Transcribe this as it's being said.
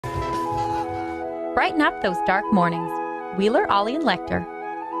Brighten up those dark mornings. Wheeler, Ollie, and Lekter.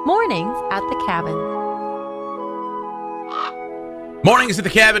 Mornings at the Cabin. Mornings at the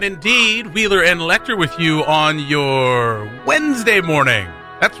Cabin, indeed. Wheeler and Lekter with you on your Wednesday morning.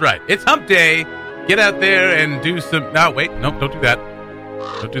 That's right. It's hump day. Get out there and do some... No, wait. Nope, don't do that.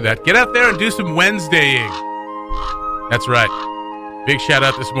 Don't do that. Get out there and do some Wednesdaying. That's right. Big shout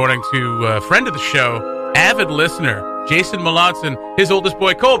out this morning to a friend of the show, avid listener, Jason Melanson, his oldest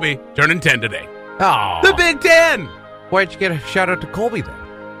boy, Colby, turning 10 today. Oh, The Big 10! why'd you get a shout out to Colby then?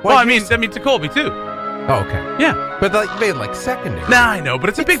 Well, I mean to Colby, too. Oh, okay. Yeah. But like, you made like secondary. Nah, I know, but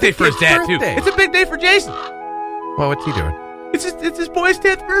it's a big day for his dad, too. birthday. It's a big day for Jason. Well, what's he doing? It's his boy's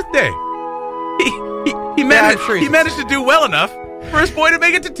 10th birthday. He I'm sure he's managed to do well enough for his boy to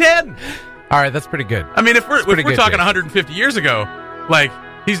make it to 10. All right, that's pretty good. I mean, if we're pretty good, talking Jason. 150 years ago, like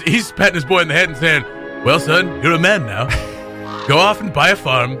he's patting his boy in the head and saying, "Well, son, you're a man now. Go off and buy a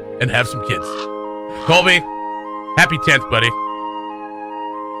farm and have some kids." Colby, happy 10th, buddy.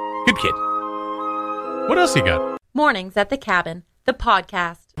 Good kid. What else you got? Mornings at the Cabin, the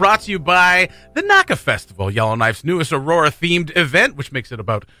podcast. Brought to you by the Naka Festival, Yellowknife's newest Aurora-themed event, which makes it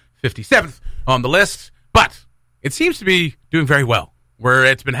about 57th on the list. But it seems to be doing very well, where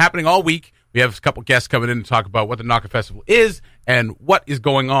it's been happening all week. We have a couple guests coming in to talk about what the Naka Festival is and what is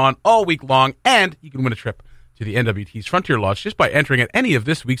going on all week long. And you can win a trip to the NWT's Frontier Lodge just by entering at any of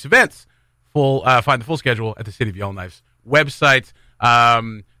this week's events. Find the full schedule at the City of Yellowknife's website.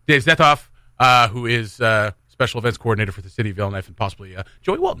 Dave Zetoff, who is special events coordinator for the City of Yellowknife, and possibly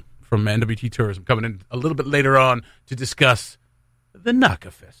Joey Walton from NWT Tourism, coming in a little bit later on to discuss the Naka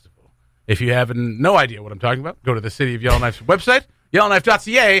Festival. If you have no idea what I'm talking about, go to the City of Yellowknife's website,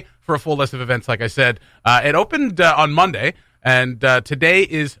 yellowknife.ca, for a full list of events, like I said. It opened on Monday, and today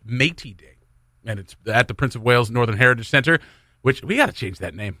is Métis Day, and it's at the Prince of Wales Northern Heritage Centre, which we got to change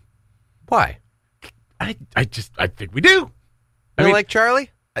that name. Why? I think we do. You don't like Charlie?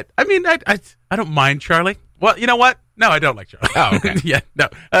 I don't mind Charlie. Well, you know what? No, I don't like Charlie. Oh, okay. Yeah, no.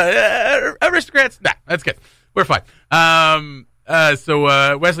 Aristocrats? Nah, that's good. We're fine.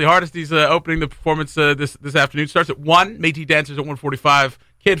 So Wesley Hardesty's opening the performance this afternoon. Starts at 1. Métis dancers at 1:45.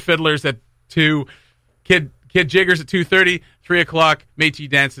 Kid fiddlers at 2. Kid jiggers at 2:30. 3 o'clock. Métis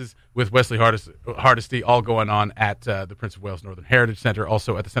dances with Wesley Hardesty, all going on at the Prince of Wales Northern Heritage Centre.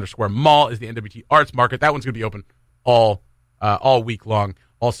 Also at the Centre Square Mall is the NWT Arts Market. That one's going to be open all week long.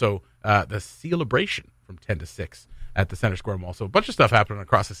 Also, the Celebration from 10 to 6 at the Centre Square Mall. So a bunch of stuff happening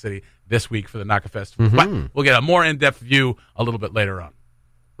across the city this week for the Naka Festival. But we'll get a more in-depth view a little bit later on.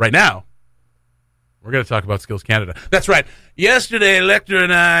 Right now, we're going to talk about Skills Canada. That's right. Yesterday, Lekter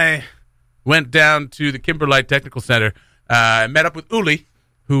and I went down to the Kimberlite Technical Centre and met up with Ollie,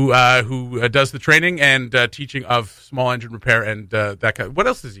 who does the training and teaching of small engine repair and that kind of... What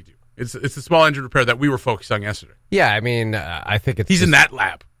else does he do? It's the small engine repair that we were focused on yesterday. Yeah, I mean, I think it's... He's in that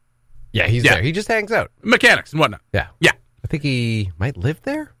lab. Yeah, he's there. He just hangs out. Mechanics and whatnot. Yeah. Yeah. I think he might live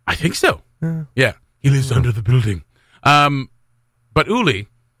there. I think so. Yeah. He lives under the building. But Ollie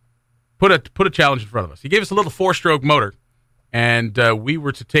put a challenge in front of us. He gave us a little 4-stroke motor, and we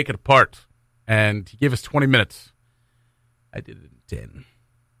were to take it apart, and he gave us 20 minutes. I did it in 10.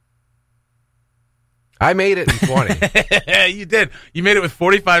 I made it in 20. You did. You made it with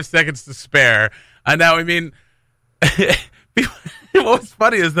 45 seconds to spare. Now, I mean, what's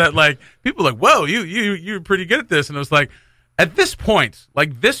funny is that, like, people are like, whoa, you're pretty good at this. And I was like, at this point,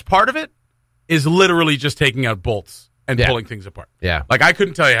 like, this part of it is literally just taking out bolts and pulling things apart. Yeah. Like, I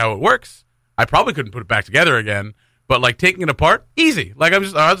couldn't tell you how it works. I probably couldn't put it back together again. But, like, taking it apart, easy. Like,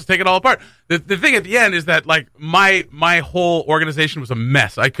 I'll just take it all apart. The thing at the end is that, like, my whole organization was a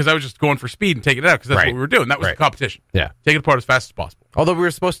mess. Because I was just going for speed and taking it out because that's what we were doing. That was the competition. Yeah. Take it apart as fast as possible. Although we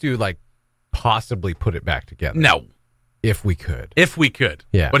were supposed to, like, possibly put it back together. No. If we could.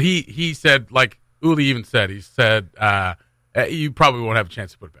 Yeah. But he said, like, Ollie even said, you probably won't have a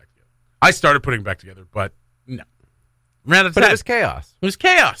chance to put it back together. I started putting it back together, but no. Ran out of time. It was chaos. It was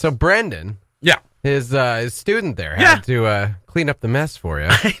chaos. So Brendan... Yeah. His student there had to clean up the mess for you.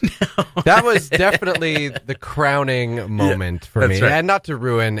 I know. That was definitely the crowning moment for me. Right. And not to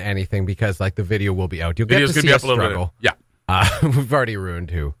ruin anything because, like, the video will be out. You'll get to see us struggle. Yeah. We've already ruined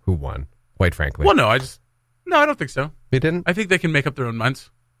who won, quite frankly. Well, no, I don't think so. You didn't? I think they can make up their own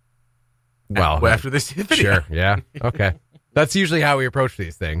minds. Well, after they see the video. Sure, yeah. Okay. That's usually how we approach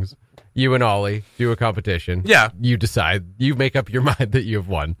these things. You and Ollie do a competition. Yeah. You decide. You make up your mind that you've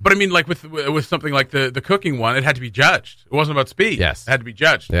won. But I mean, like with something like the cooking one, it had to be judged. It wasn't about speed. Yes. It had to be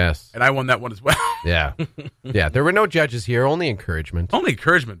judged. Yes. And I won that one as well. Yeah. Yeah. There were no judges here, only encouragement. Only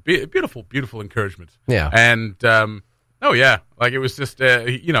encouragement. Beautiful, beautiful encouragement. Yeah. And Oh, yeah. Like, it was just,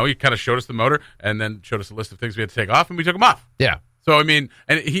 he kind of showed us the motor and then showed us a list of things we had to take off, and we took them off. Yeah. So, I mean,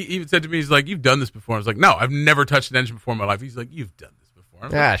 and he even said to me, he's like, you've done this before. I was like, no, I've never touched an engine before in my life. He's like, you've done this before.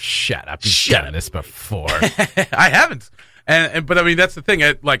 Like, Shut up. You've done this before. I haven't. But, I mean, that's the thing.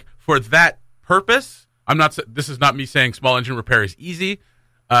 Like, for that purpose, this is not me saying small engine repair is easy,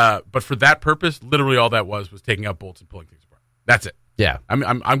 but for that purpose, literally all that was taking out bolts and pulling things apart. That's it. Yeah.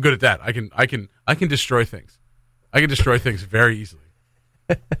 I'm good at that. I can destroy things. I can destroy things very easily.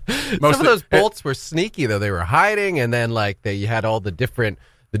 Some of those bolts were sneaky, though. They were hiding, and then you had all the different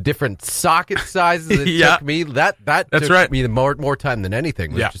socket sizes. It took me that's took right. me more time than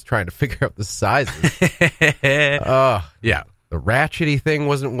anything. Was just trying to figure out the sizes. Yeah, the ratchety thing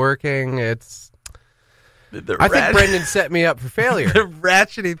wasn't working. I think Brendan set me up for failure. The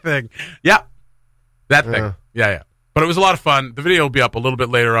ratchety thing. Yeah, that thing. Yeah. But it was a lot of fun. The video will be up a little bit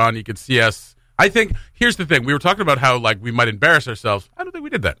later on. You can see us. I think, here's the thing. We were talking about how, like, we might embarrass ourselves. I don't think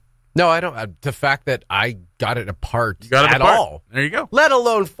we did that. No, I don't. The fact that I got it apart all. There you go. Let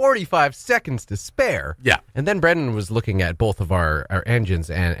alone 45 seconds to spare. Yeah. And then Brendan was looking at both of our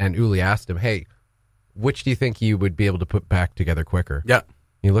engines, and Uli asked him, hey, which do you think you would be able to put back together quicker? Yeah.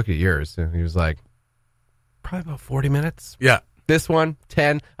 He looked at yours, and he was like, probably about 40 minutes. Yeah. This one,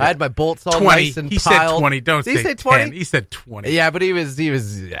 10. I had my bolts all 20. nice and he piled. Said 20. Don't Did say he say 20? 10. He said 20. Yeah, but he was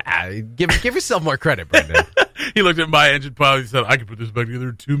give yourself more credit, Brendan. He looked at my engine pile. He said, I can put this back together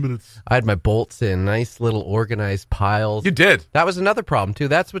in 2 minutes. I had my bolts in nice little organized piles. You did. That was another problem, too.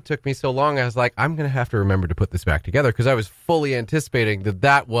 That's what took me so long. I was like, I'm going to have to remember to put this back together because I was fully anticipating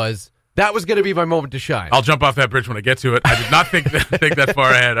that was going to be my moment to shine. I'll jump off that bridge when I get to it. I did not think that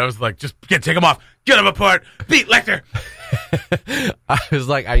far ahead. I was like, just take them off. Get them apart. Beat Lekter. I was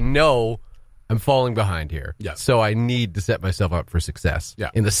like, I know I'm falling behind here. Yeah. So I need to set myself up for success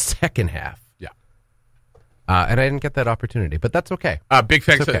in the second half. Yeah. And I didn't get that opportunity, but that's okay. Big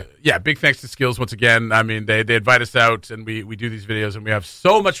thanks. Okay. Big thanks to Skills once again. I mean, they invite us out and we do these videos and we have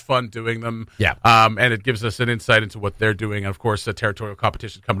so much fun doing them. Yeah. And it gives us an insight into what they're doing. And of course, a territorial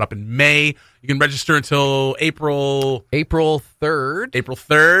competition coming up in May. You can register until April 3rd. April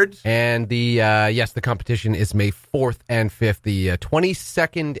 3rd. And the competition is May 4th and 5th. The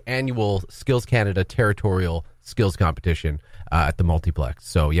 22nd annual Skills Canada territorial skills competition at the multiplex.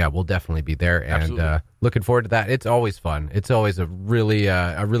 So yeah, we'll definitely be there and looking forward to that. It's always fun. It's always a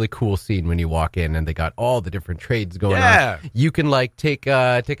really cool scene when you walk in and they got all the different trades going on. You can take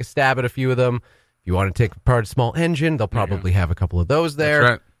a stab at a few of them. If you want to take apart a small engine, they'll probably have a couple of those there.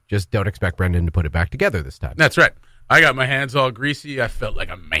 That's right. Just don't expect Brendan to put it back together this time. That's right. I got my hands all greasy. I felt like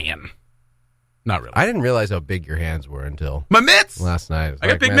a man. Not really. I didn't realize how big your hands were until my mitts last night. I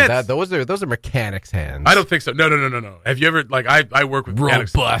got big mitts. Those are mechanics' hands. I don't think so. No. Have you ever I work with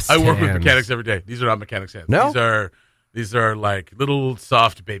mechanics. Robust I work with hands. mechanics every day. These are not mechanics' hands. No? These are like little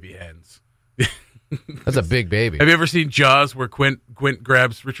soft baby hands. That's a big baby. Have you ever seen Jaws where Quint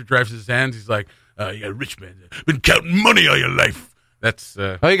grabs Richard Dreyfuss's hands? He's like, you got a rich man. Been counting money all your life. That's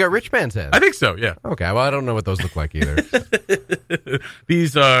you got rich man's hands? I think so, yeah. Okay, well, I don't know what those look like either.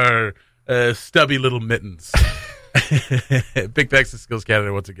 These are stubby little mittens. Big thanks to Skills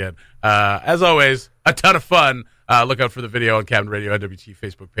Canada once again. As always, a ton of fun. Look out for the video on Cabin Radio NWT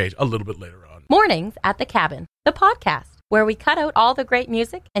Facebook page a little bit later on. Mornings at the Cabin, the podcast, where we cut out all the great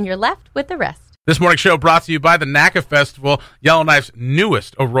music and you're left with the rest. This morning's show brought to you by the NACA Festival, Yellowknife's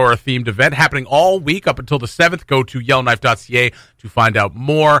newest Aurora-themed event, happening all week up until the 7th. Go to yellowknife.ca to find out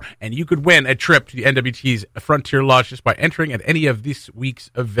more, and you could win a trip to the NWT's Frontier Lodge just by entering at any of this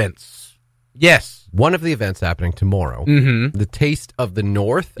week's events. Yes. One of the events happening tomorrow, the Taste of the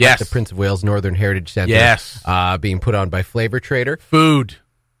North at the Prince of Wales Northern Heritage Centre. Yes. Being put on by Flavor Trader. Food.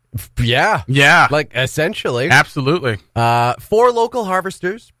 Yeah. Like, essentially. Absolutely. 4 local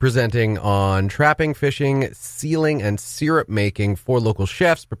harvesters presenting on trapping, fishing, sealing, and syrup making. 4 local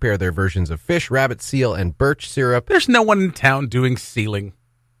chefs prepare their versions of fish, rabbit, seal, and birch syrup. There's no one in town doing sealing.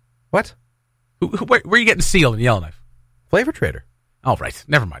 What? Where are you getting seal in Yellowknife? Flavor Trader. All right.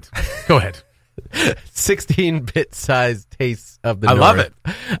 Never mind. Go ahead. 16-bit sized tastes of the North. I love it.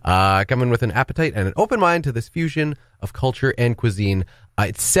 Coming with an appetite and an open mind to this fusion of culture and cuisine.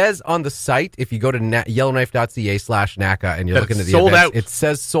 It says on the site, if you go to yellowknife.ca/NACA and you're looking at the sold events, out. It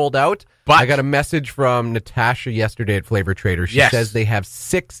says sold out. But I got a message from Natasha yesterday at Flavor Trader. She says they have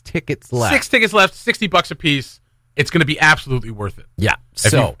 6 tickets left. 6 tickets left, $60 a piece. It's going to be absolutely worth it. Yeah.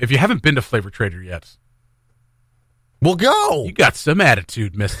 If you haven't been to Flavor Trader yet, we'll go. You got some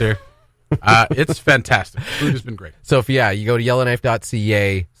attitude, mister. It's fantastic. Food has been great. So if you go to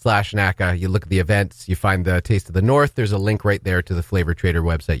yellowknife.ca/NACA, you look at the events, you find the Taste of the North. There's a link right there to the Flavor Trader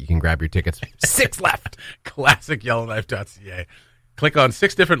website. You can grab your tickets. 6 left. Classic yellowknife.ca. Click on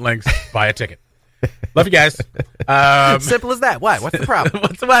 6 different links, buy a ticket. Love you guys. Simple as that. What? What's the problem?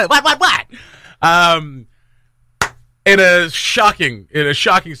 What? In a shocking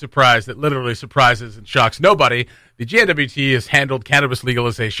surprise that literally surprises and shocks nobody, the GNWT has handled cannabis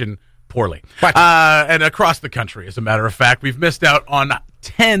legalization poorly. And across the country, as a matter of fact, we've missed out on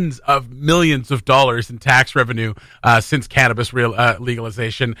tens of millions of dollars in tax revenue since cannabis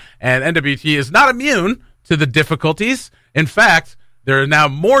legalization. And NWT is not immune to the difficulties. In fact, there are now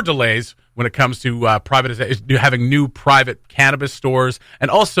more delays when it comes to privatization, having new private cannabis stores,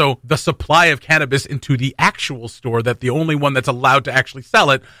 and also the supply of cannabis into the actual store, that the only one that's allowed to actually sell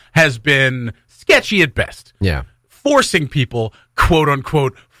it has been sketchy at best. Yeah. Forcing people, quote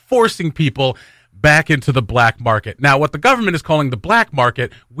unquote, back into the black market. Now, what the government is calling the black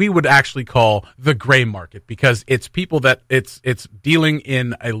market, we would actually call the gray market, because it's people that it's dealing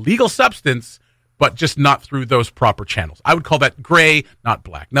in a legal substance, but just not through those proper channels. I would call that gray, not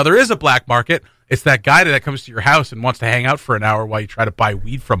black. Now, there is a black market. It's that guy that comes to your house and wants to hang out for an hour while you try to buy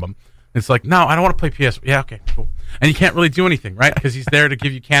weed from him. It's like, no, I don't want to play PS. Yeah, okay, cool. And you can't really do anything, right? Because he's there to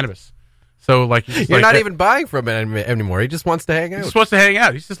give you cannabis. So, like, you're not even buying from it anymore. He just wants to hang out. He's supposed to hang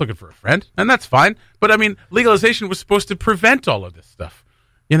out. He's just looking for a friend, and that's fine. But I mean, legalization was supposed to prevent all of this stuff.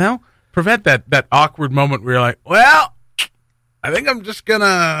 You know, prevent that awkward moment where you're like, well, I think I'm just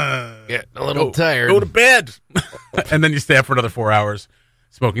gonna get a little tired, go to bed, and then you stay up for another 4 hours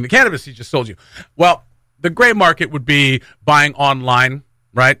smoking the cannabis he just sold you. Well, the gray market would be buying online,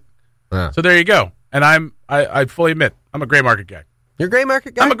 right? So there you go. And I fully admit, I'm a gray market guy. You're a gray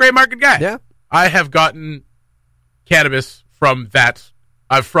market guy? I'm a gray market guy. Yeah. I have gotten cannabis from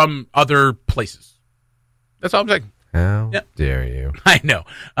from other places. That's all I'm saying. How dare you? I know.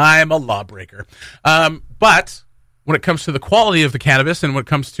 I'm a lawbreaker. But when it comes to the quality of the cannabis, and when it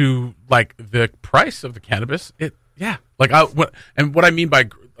comes to like the price of the cannabis, what I mean by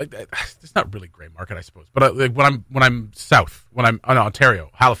it's not really gray market, I suppose. But when I'm south, when I'm in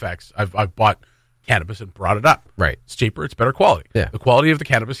Ontario, Halifax, I've bought cannabis and brought it up. Right, it's cheaper, it's better quality. Yeah, the quality of the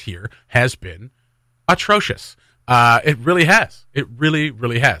cannabis here has been atrocious. It really has. It really,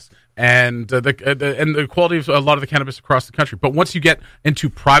 really has. And the quality of a lot of the cannabis across the country. But once you get into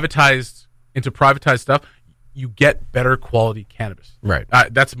privatized stuff, you get better quality cannabis. Right.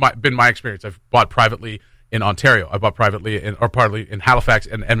 That's been my experience. I've bought privately in Ontario. I bought privately partly in Halifax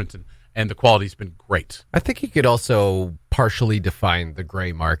and Edmonton, and the quality's been great. I think you could also partially define the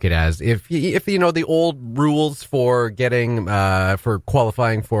gray market as if you know the old rules for getting for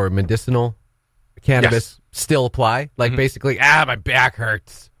qualifying for medicinal cannabis still apply. Like basically, my back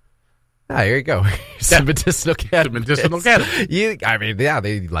hurts. Here you go. Some medicinal cannabis. Medicinal cannabis. I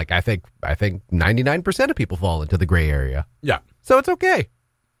think 99% of people fall into the gray area. Yeah. So it's okay.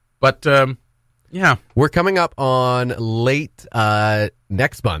 But we're coming up on late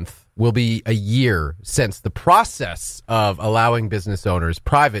next month. Will be a year since the process of allowing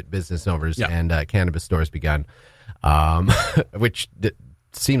private business owners, and cannabis stores begun, which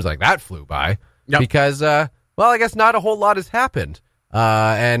seems like that flew by because, I guess not a whole lot has happened.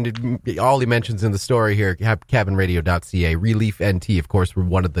 And Ollie mentions in the story here, cabinradio.ca, Relief NT, of course, were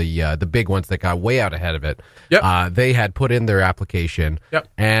one of the big ones that got way out ahead of it. Yep. They had put in their application,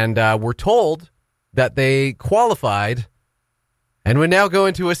 and were told that they qualified, and would now go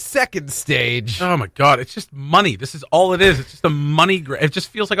into a second stage. Oh my God, it's just money. This is all it is. It's just a money grab. It just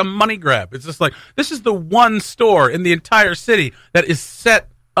feels like a money grab. It's just like, this is the one store in the entire city that is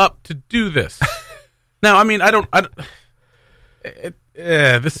set up to do this. Now, I mean, you're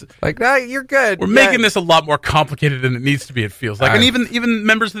good. We're making this a lot more complicated than it needs to be. It feels like, and even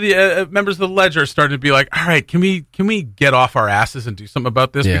members of the Ledger are starting to be like, all right, can we get off our asses and do something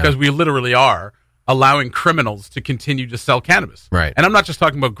about this, because we literally are allowing criminals to continue to sell cannabis. Right. And I'm not just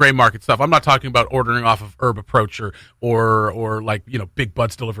talking about gray market stuff. I'm not talking about ordering off of Herb Approach or like, Big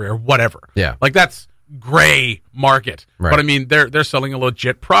Buds delivery or whatever. Yeah. Like, that's gray market. Right. But I mean, they're selling a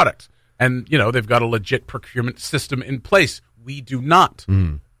legit product, and they've got a legit procurement system in place. We do not.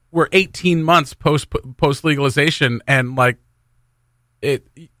 We're 18 months post legalization, and like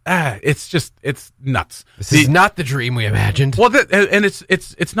it's nuts. This is not the dream we imagined. Well, and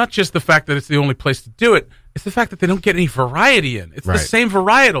it's not just the fact that it's the only place to do it. It's the fact that they don't get any variety in. It's the same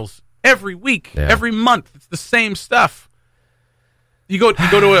varietals every week, every month. It's the same stuff. You go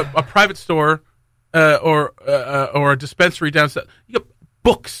to a private store or a dispensary down south. You get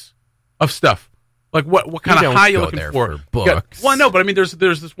books of stuff. Like what kind of high you looking for books. Well, no, but I mean, there's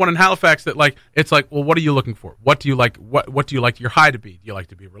this one in Halifax that like it's like, well, what are you looking for? What do you like? What do you like your high to be? Do you like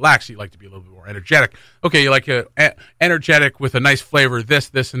to be relaxed? Do you like to be a little bit more energetic? Okay, you like energetic with a nice flavor.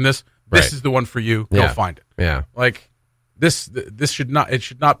 This, and this. This Right. is the one for you. Go find it. Yeah. Like this should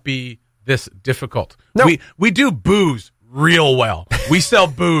not be this difficult. No. We do booze real well. We sell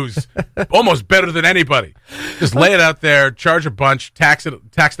booze almost better than anybody. Just lay it out there, charge a bunch, tax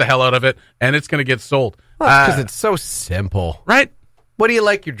the hell out of it, and it's going to get sold. Because it's so simple. Right? What do you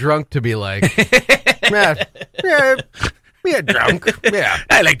like your drunk to be like? Yeah, drunk. Yeah.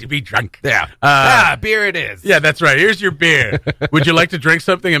 I like to be drunk. Yeah. Beer it is. Yeah, that's right. Here's your beer. Would you like to drink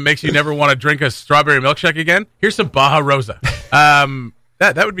something that makes you never want to drink a strawberry milkshake again? Here's some Baja Rosa.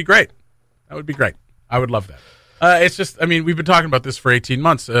 That would be great. That would be great. I would love that. It's just, I mean, we've been talking about this for 18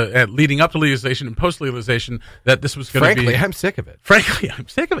 months, leading up to legalization and post-legalization, that this was going to be... Frankly, I'm sick of it. Frankly, I'm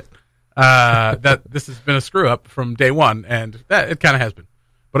sick of it. That this has been a screw-up from day one, and it kind of has been.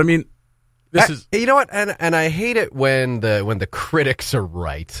 But, I mean, this is... You know what? And I hate it when the critics are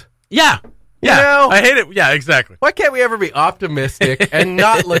right. Yeah. Yeah. You know? I hate it. Yeah, exactly. Why can't we ever be optimistic and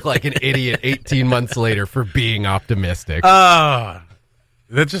not look like an idiot 18 months later for being optimistic? That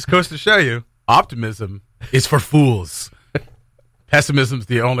just goes to show you, optimism is for fools. Pessimism's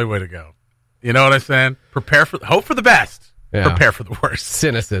the only way to go. You know what I'm saying? Hope for the best. Yeah. Prepare for the worst.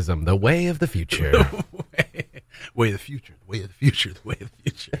 Cynicism, the way of the future. Way of the future. The way of the future. The way of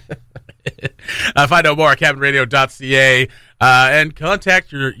the future. Find out more at cabinradio.ca and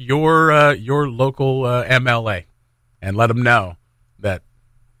contact your local MLA and let them know that,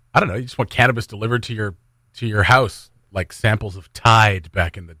 I don't know, you just want cannabis delivered to your house like samples of Tide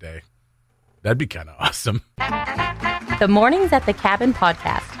back in the day. That'd be kind of awesome. The Mornings at the Cabin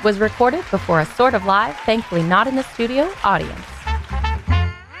podcast was recorded before a sort of live, thankfully not in the studio, audience.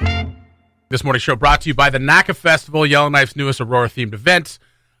 This morning's show brought to you by the NACA Festival, Yellowknife's newest Aurora-themed event.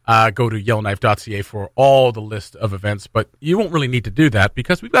 Go to yellowknife.ca for all the list of events, but you won't really need to do that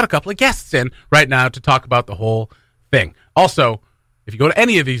because we've got a couple of guests in right now to talk about the whole thing. Also, if you go to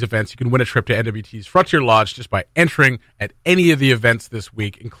any of these events, you can win a trip to NWT's Frontier Lodge just by entering at any of the events this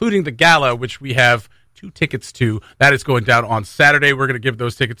week, including the gala, which we have 2 tickets to. That is going down on Saturday. We're going to give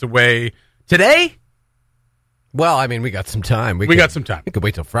those tickets away today. Well, I mean, we got some time. We got some time. We could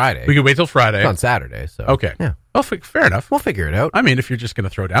wait till Friday. We could wait till Friday. It's on Saturday, so. Okay. Yeah. Well, fair enough. We'll figure it out. I mean, if you're just going to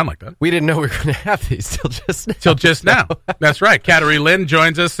throw down like that. We didn't know we were going to have these till just now. Till just now. That's right. Kateri Lynn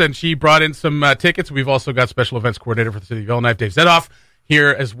joins us, and she brought in some tickets. We've also got special events coordinator for the city of Yellowknife, Dave Zedoff, here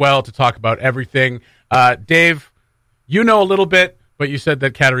as well to talk about everything. Dave, you know a little bit, but you said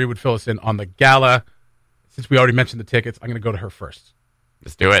that Kateri would fill us in on the gala. Since we already mentioned the tickets, I'm going to go to her first.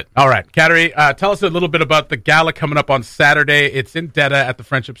 Let's do it. All right. Kateri, tell us a little bit about the gala coming up on Saturday. It's in Detta at the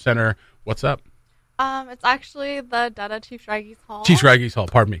Friendship Center. What's up? It's actually the Detta Chief Draghies Hall. Chief Draghies Hall,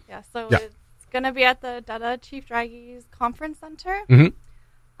 pardon me. Yeah, so it's going to be at the Detta Chief Draghies Conference Center.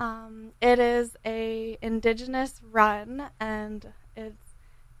 Mm-hmm. It is a Indigenous run, and it's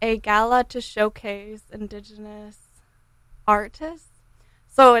a gala to showcase Indigenous artists.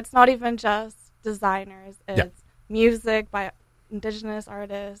 So it's not even just designers. It's music by Indigenous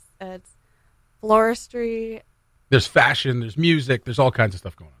artists. It's floristry. There's fashion. There's music. There's all kinds of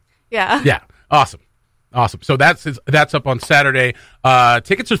stuff going on. Yeah. Yeah. Awesome. So that's up on Saturday.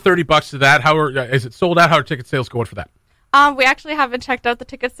 Tickets are $30 to that. Is it sold out? How are ticket sales going for that? We actually haven't checked out the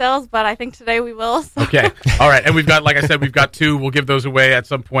ticket sales, but I think today we will. So. Okay. All right. And we've got, like I said, we've got 2. We'll give those away at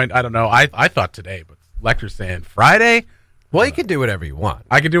some point. I don't know. I thought today, but Lekter's saying Friday. Well, you can do whatever you want.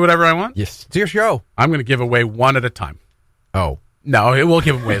 I can do whatever I want? Yes. It's your show. I'm going to give away 1 at a time. Oh. No, we'll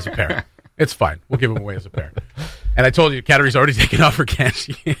give them away as a pair. It's fine. We'll give them away as a pair. And I told you, Kateri's already taken off her cash.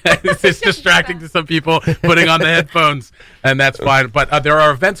 It's distracting to some people putting on the headphones, and that's fine. But there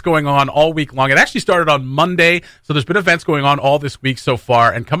are events going on all week long. It actually started on Monday, so there's been events going on all this week so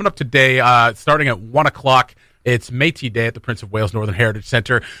far. And coming up today, starting at 1 o'clock, it's Métis Day at the Prince of Wales Northern Heritage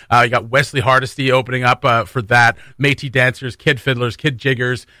Centre. You got Wesley Hardesty opening up for that. Métis dancers, kid fiddlers, kid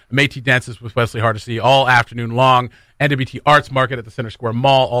jiggers, Métis dances with Wesley Hardesty all afternoon long. NWT Arts Market at the Center Square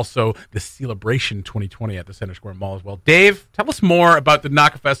Mall. Also, the Celebration 2020 at the Center Square Mall as well. Dave, tell us more about the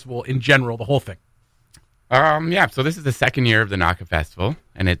NACA Festival in general, the whole thing. So this is the second year of the NACA Festival,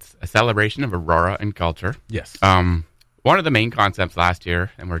 and it's a celebration of Aurora and culture. Yes. One of the main concepts last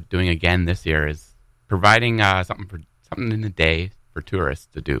year, and we're doing again this year, is providing something in the day for tourists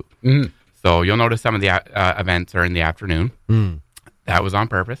to do. Mm-hmm. So you'll notice some of the events are in the afternoon. Mm. That was on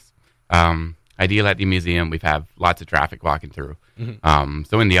purpose. Ideal at the museum, we've had lots of traffic walking through. Mm-hmm.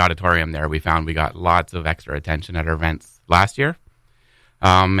 So in the auditorium there, we found we got lots of extra attention at our events last year.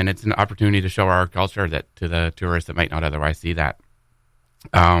 And it's an opportunity to show our culture to the tourists that might not otherwise see that.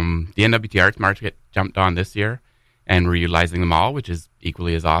 The NWT Arts Market jumped on this year, and we're utilizing them all, which is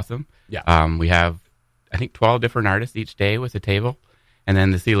equally as awesome. Yeah. We have, I think, 12 different artists each day with a table, and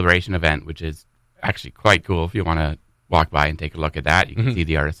then the celebration event, which is actually quite cool. If you want to walk by and take a look at that, you can see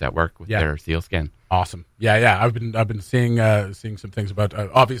the artists at work with their sealskin. Awesome. Yeah. I've been seeing some things about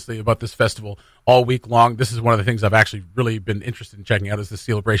obviously about this festival all week long. This is one of the things I've actually really been interested in checking out is the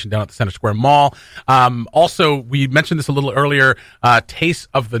celebration down at the Center Square Mall. Also, we mentioned this a little earlier. Taste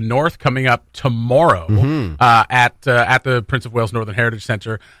of the North coming up tomorrow at the Prince of Wales Northern Heritage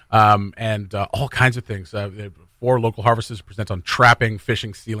Centre, and all kinds of things. 4 local harvesters present on trapping,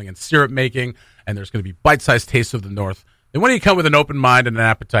 fishing, sealing, and syrup making, and there's going to be bite-sized tastes of the North. They want you to come with an open mind and an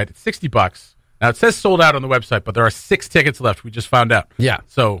appetite. It's $60. Now, it says sold out on the website, but there are 6 tickets left. We just found out. Yeah.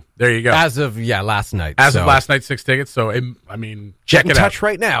 So, there you go. As of, last night. As of last night, 6 tickets. So, I mean, check Get in it touch out.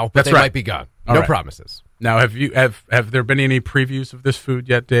 right now, but That's they right. might be gone. All No right. promises. Now, have there been any previews of this food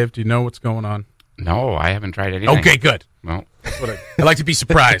yet, Dave? Do you know what's going on? No, I haven't tried anything. Okay, good. Well, That's what I like to be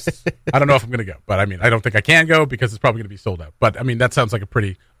surprised. I don't know if I'm going to go, but I mean, I don't think I can go because it's probably going to be sold out. But I mean, that sounds like a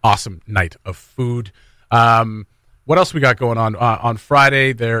pretty awesome night of food. What else we got going on? On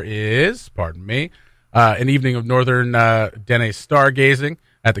Friday, there is, an evening of Northern Dene stargazing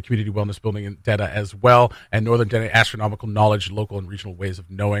at the Community Wellness Building in Deda as well, and Northern Dene astronomical knowledge, local and regional ways of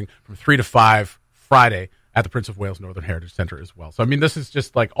knowing from 3 to 5 Friday at the Prince of Wales Northern Heritage Centre as well. So, I mean, this is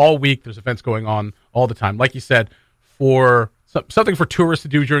just like all week. There's events going on all the time. Like you said, for something for tourists to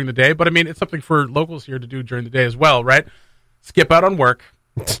do during the day, but I mean, it's something for locals here to do during the day as well, right? Skip out on work,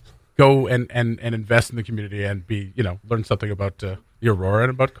 go and invest in the community and learn something about the Aurora and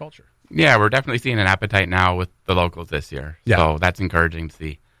about culture. yeah, we're definitely seeing an appetite now with the locals this year. Yeah. So that's encouraging to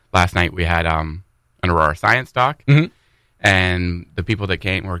see. Last night we had an Aurora Science Talk, and the people that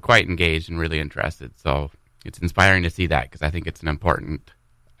came were quite engaged and really interested. So it's inspiring to see that because I think it's an important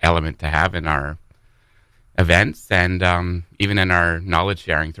element to have in our events and even in our knowledge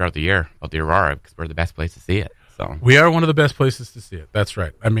sharing throughout the year about the Aurora because we're the best place to see it. So we are one of the best places to see it. That's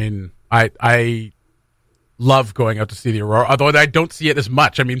right. I mean, I love going out to see the Aurora, although I don't see it as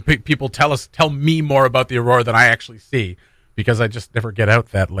much. I mean, people tell me more about the Aurora than I actually see because I just never get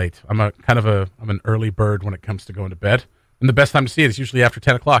out that late. I'm an early bird when it comes to going to bed. And the best time to see it is usually after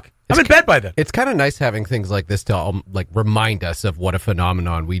 10 o'clock. I'm in bed by then. It's kind of nice having things like this to remind us of what a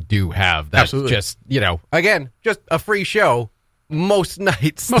phenomenon we do have. That's Absolutely. just, again, just a free show most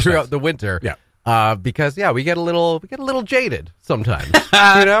nights throughout the winter. Yeah. Because we get a little jaded sometimes.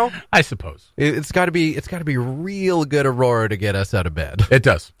 I suppose it's got to be real good Aurora to get us out of bed. it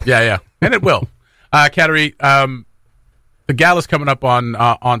does. Yeah, and it will. Kateri, the gala's coming up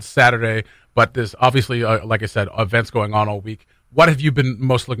on Saturday, but there's obviously, like I said, events going on all week. What have you been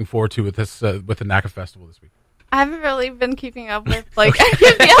most looking forward to with this with the NACA Festival this week? I haven't really been keeping up with any of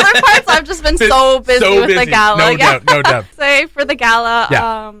the other parts. I've just been so busy with the gala. No doubt. Say for the gala,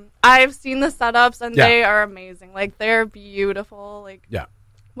 Yeah. I've seen the setups and they are amazing. Like they're beautiful. Like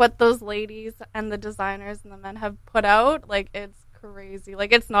what those ladies and the designers and the men have put out, like it's crazy.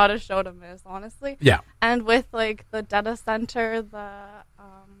 Like it's not a show to miss, honestly. Yeah. And with like the data center,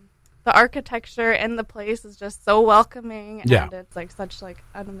 the architecture in the place is just so welcoming, and it's like such like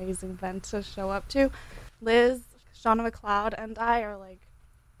an amazing event to show up to. Liz, Shauna McLeod, and I are like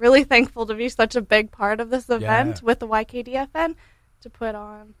really thankful to be such a big part of this event with the YKDFN to put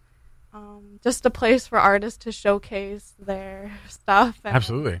on just a place for artists to showcase their stuff. And,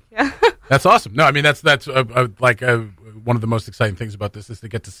 Absolutely. Yeah. That's awesome. No, I mean, that's one of the most exciting things about this is to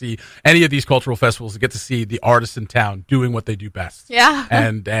get to see any of these cultural festivals, to get to see the artists in town doing what they do best. Yeah.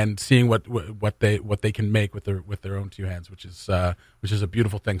 And seeing what they can make with their own two hands, which is a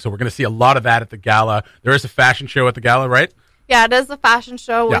beautiful thing. So we're going to see a lot of that at the gala. There is a fashion show at the gala, right? Yeah, it is a fashion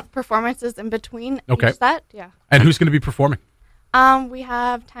show with performances in between each set. Yeah. And who's going to be performing? We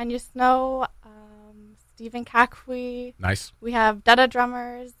have Tanya Snow, Stephen Kakwe. Nice. We have Dada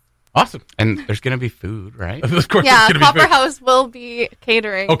Drummers. Awesome. and there's going to be food, right? Of course, Yeah, there's going to be Copper food. House will be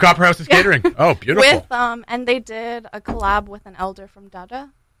catering. Oh, Copper House is catering. Oh, beautiful. With and they did a collab with an elder from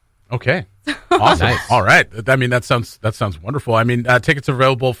Dada. Okay. Awesome. Nice. All right. I mean, that sounds wonderful. I mean, tickets are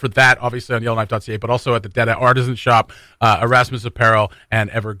available for that, obviously, on yellowknife.ca, but also at the Dada Artisan Shop, Erasmus Apparel, and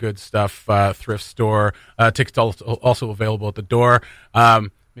Evergood Stuff Thrift Store. Tickets also available at the door.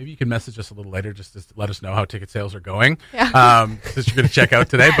 Maybe you can message us a little later just to let us know how ticket sales are going. Yeah. Since you're going to check out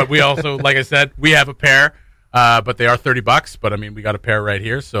today. But we also, like I said, we have a pair, but they are $30. But, I mean, we got a pair right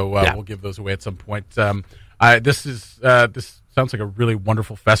here, so we'll give those away at some point. This sounds like a really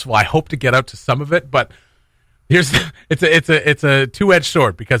wonderful festival. I hope to get out to some of it, but It's a two-edged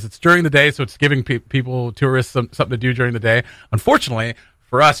sword because it's during the day, so it's giving people, tourists, something to do during the day. Unfortunately,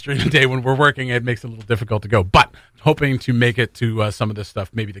 for us during the day when we're working, it makes it a little difficult to go. But hoping to make it to some of this stuff,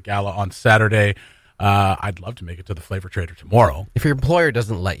 maybe the gala on Saturday. I'd love to make it to the Flavor Trader tomorrow. If your employer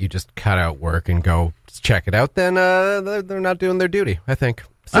doesn't let you just cut out work and go just check it out, then they're not doing their duty, I think.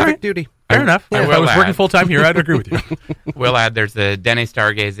 Civic duty. Fair enough. Yeah, if I was working full-time here, I'd agree with you. We'll add there's a Dene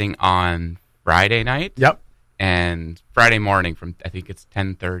stargazing on Friday night. Yep. And Friday morning from, I think it's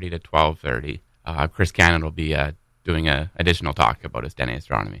 10:30 to 12:30, Chris Cannon will be doing an additional talk about his Dene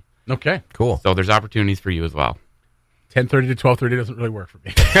astronomy. Okay. Cool. So there's opportunities for you as well. 10:30 to 12:30 doesn't really work for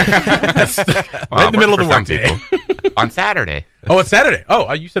me. That's right in the middle of the workday. On Saturday. Oh, it's Saturday.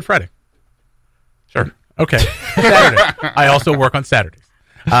 Oh, you said Friday. Sure. Okay. Saturday. I also work on Saturdays.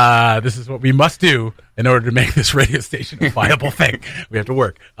 This is what we must do in order to make this radio station a viable thing. We have to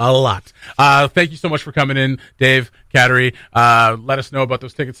work a lot. Thank you so much for coming in, Dave, Kateri. Let us know about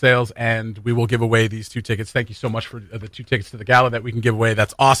those ticket sales, and we will give away these 2 tickets. Thank you so much for the 2 tickets to the gala that we can give away.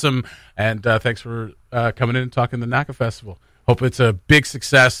 That's awesome. And thanks for coming in and talking the NACA Festival. Hope it's a big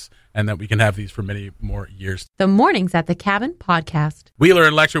success and that we can have these for many more years. The Mornings at the Cabin podcast. Wheeler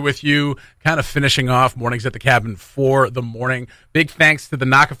and Lekter with you, kind of finishing off Mornings at the Cabin for the morning. Big thanks to the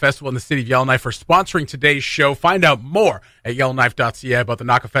NACA Festival in the city of Yellowknife for sponsoring today's show. Find out more at yellowknife.ca about the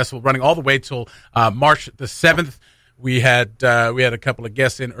NACA Festival, running all the way till March the 7th. We had a couple of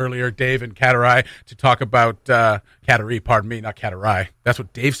guests in earlier, Dave and Kateri, to talk about Kateri, pardon me, not Kateri. That's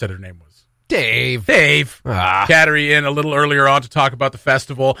what Dave said her name was. Dave. Kateri in a little earlier on to talk about the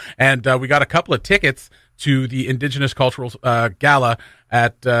festival, and we got a couple of tickets to the Indigenous Cultural Gala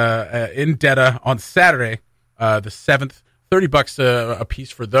at in Deta on Saturday, the 7th. $30 a piece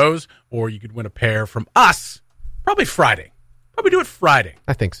for those, or you could win a pair from us. Probably Friday. Probably do it Friday.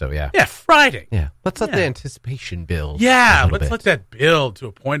 I think so. Yeah. Yeah, Friday. Yeah. Let's let the anticipation build. Yeah, let's let that build to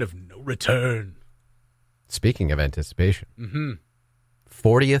a point of no return. Speaking of anticipation,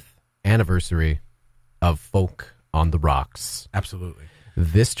 40th anniversary of Folk on the Rocks. Absolutely.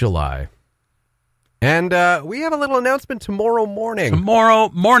 This July. And we have a little announcement tomorrow morning. Tomorrow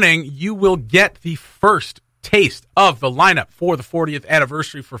morning, you will get the first taste of the lineup for the 40th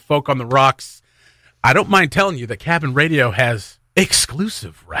anniversary for Folk on the Rocks. I don't mind telling you that Cabin Radio has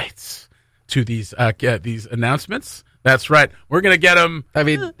exclusive rights to these announcements. That's right. We're going to get them. I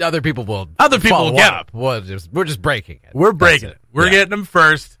mean, other people will get them. We're just breaking it. We're breaking it. We're getting them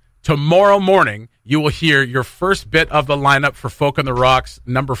first. Tomorrow morning, you will hear your first bit of the lineup for Folk on the Rocks,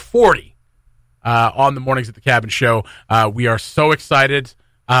 number 40, on the Mornings at the Cabin show. We are so excited.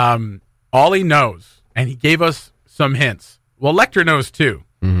 Ollie knows, and he gave us some hints. Well, Lekter knows too.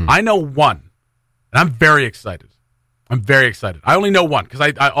 Mm-hmm. I know one, and I'm very excited. I only know one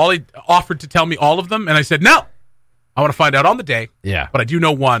because Ollie offered to tell me all of them, and I said, no, I want to find out on the day. Yeah. But I do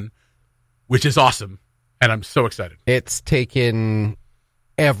know one, which is awesome, and I'm so excited. It's taken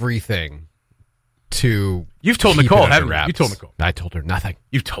everything to You've told Nicole, haven't you? You told Nicole. I told her nothing.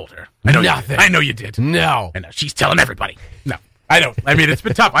 You told her. I know nothing. I know you did. No. And now she's telling everybody. No, I don't. I mean, it's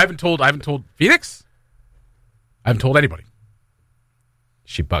been tough. I haven't told Phoenix. I haven't told anybody.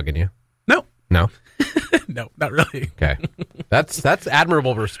 She bugging you? No. No? No, not really. Okay. That's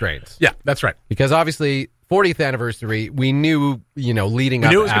admirable restraints. Yeah, that's right. Because obviously 40th anniversary, we knew, leading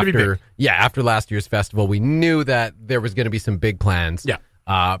up after last year's festival, we knew that there was going to be some big plans. Yeah.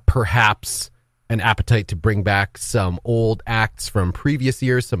 Perhaps an appetite to bring back some old acts from previous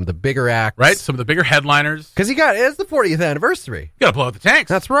years, some of the bigger acts. Right, some of the bigger headliners. Because it's the 40th anniversary. You got to blow out the tanks.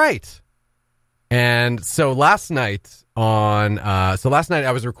 That's right. And so last night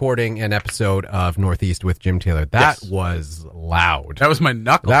I was recording an episode of Northeast with Jim Taylor. That was loud. That was my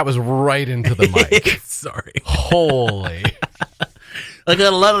knuckle. That was right into the mic. Sorry. Holy. I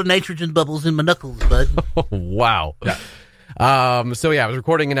got a lot of nitrogen bubbles in my knuckles, bud. Wow. Yeah. I was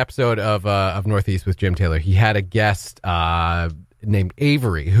recording an episode of Northeast with Jim Taylor. He had a guest named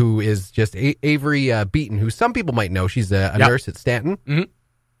Avery, who is just Avery Beaton, who some people might know. She's a nurse at Stanton. Mm-hmm.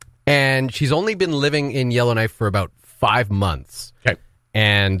 And she's only been living in Yellowknife for about 5 months. Okay.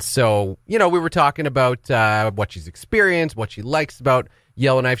 And so, we were talking about what she's experienced, what she likes about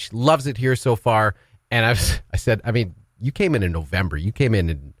Yellowknife. She loves it here so far. And I said, I mean, you came in November. You came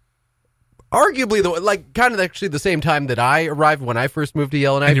in arguably actually the same time that I arrived when I first moved to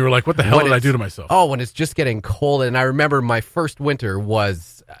Yellowknife. And you were like, what the hell did I do to myself? Oh, when it's just getting cold. And I remember my first winter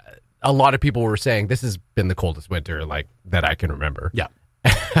was, a lot of people were saying, this has been the coldest winter that I can remember. Yeah.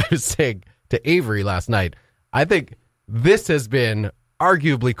 I was saying to Avery last night, I think this has been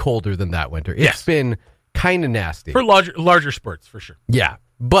arguably colder than that winter. It's been kind of nasty. For larger sports, for sure. Yeah.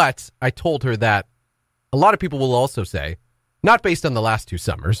 But I told her that a lot of people will also say, not based on the last 2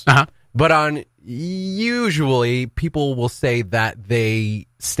 summers, but on usually people will say that they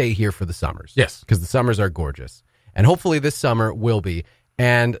stay here for the summers. Yes. Because the summers are gorgeous. And hopefully this summer will be.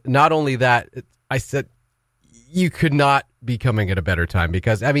 And not only that, I said you could not be coming at a better time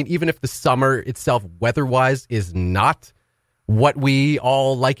because, I mean, even if the summer itself weather-wise is not what we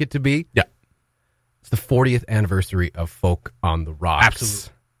all like it to be, it's the 40th anniversary of Folk on the Rocks.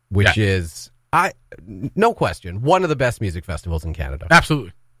 Absolutely. Which is, no question, one of the best music festivals in Canada.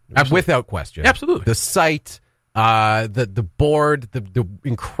 Absolutely. Without question. Absolutely. The site, the board, the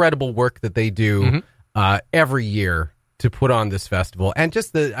incredible work that they do every year to put on this festival. And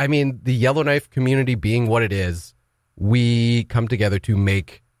just the Yellowknife community being what it is, we come together to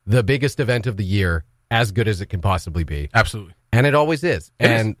make the biggest event of the year as good as it can possibly be. Absolutely. And it always is.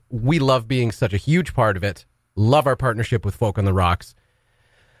 And we love being such a huge part of it. Love our partnership with Folk on the Rocks.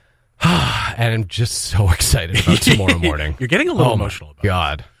 And I'm just so excited about tomorrow morning. You're getting a little emotional about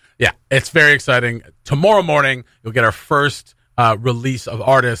God. Yeah, it's very exciting. Tomorrow morning, you'll get our first release of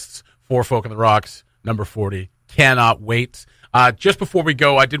artists for Folk on the Rocks, number 40. Cannot wait. Just before we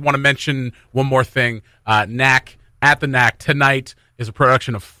go, I did want to mention one more thing. Knack at the Knack tonight is a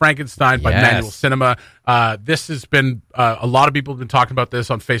production of Frankenstein by Manual Cinema. This has been, a lot of people have been talking about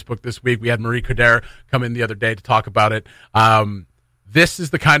this on Facebook this week. We had Marie Coderre come in the other day to talk about it. This is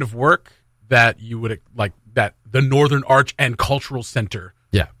the kind of work that you would like, that the Northern Arch and Cultural Center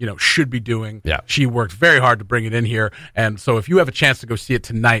should be doing. Yeah. She worked very hard to bring it in here. And so if you have a chance to go see it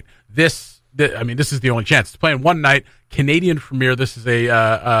tonight, this is the only chance. It's playing one night, Canadian premiere. This is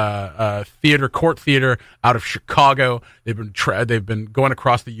a court theater out of Chicago. They've been going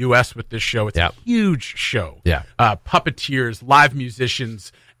across the U.S. with this show. It's a huge show. Yeah. Puppeteers, live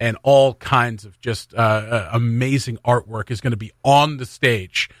musicians, and all kinds of just amazing artwork is going to be on the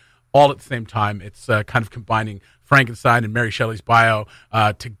stage all at the same time. It's kind of combining Frankenstein and Mary Shelley's bio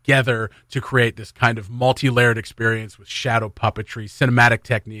together to create this kind of multi-layered experience with shadow puppetry, cinematic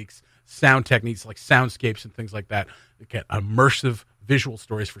techniques, sound techniques like soundscapes and things like that. Get immersive visual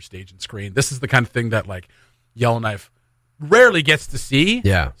stories for stage and screen. This is the kind of thing that like Yellowknife rarely gets to see.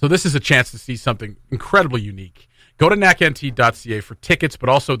 Yeah. So this is a chance to see something incredibly unique. Go to knacknt.ca for tickets, but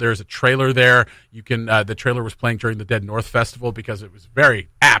also there's a trailer there. You can. The trailer was playing during the Dead North Festival because it was very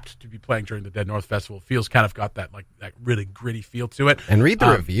apt to be playing during the Dead North Festival. It feels kind of got that really gritty feel to it. And read the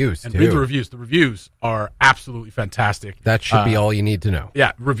reviews, and too. read the reviews. The reviews are absolutely fantastic. That should be all you need to know.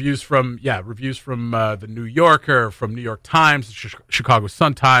 Yeah, reviews from the New Yorker, from New York Times, Chicago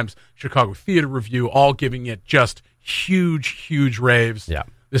Sun-Times, Chicago Theater Review, all giving it just huge raves. Yeah.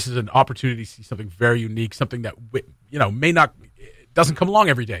 This is an opportunity to see something very unique, something that doesn't come along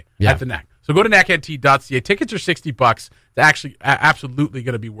every day at the Knack. So go to knacknt.ca. Tickets are $60. It's actually absolutely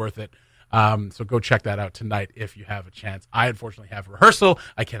going to be worth it. So go check that out tonight if you have a chance. I unfortunately have rehearsal.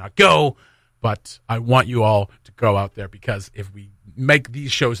 I cannot go, but I want you all to go out there because if we make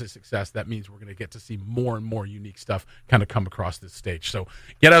these shows a success, that means we're going to get to see more and more unique stuff kind of come across this stage. So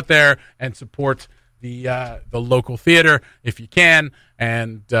get out there and support the local theater if you can,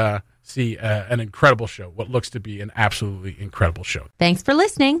 and see an incredible show, what looks to be an absolutely incredible show. Thanks for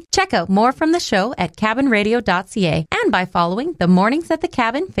listening. Check out more from the show at cabinradio.ca and by following the Mornings at the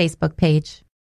Cabin Facebook page.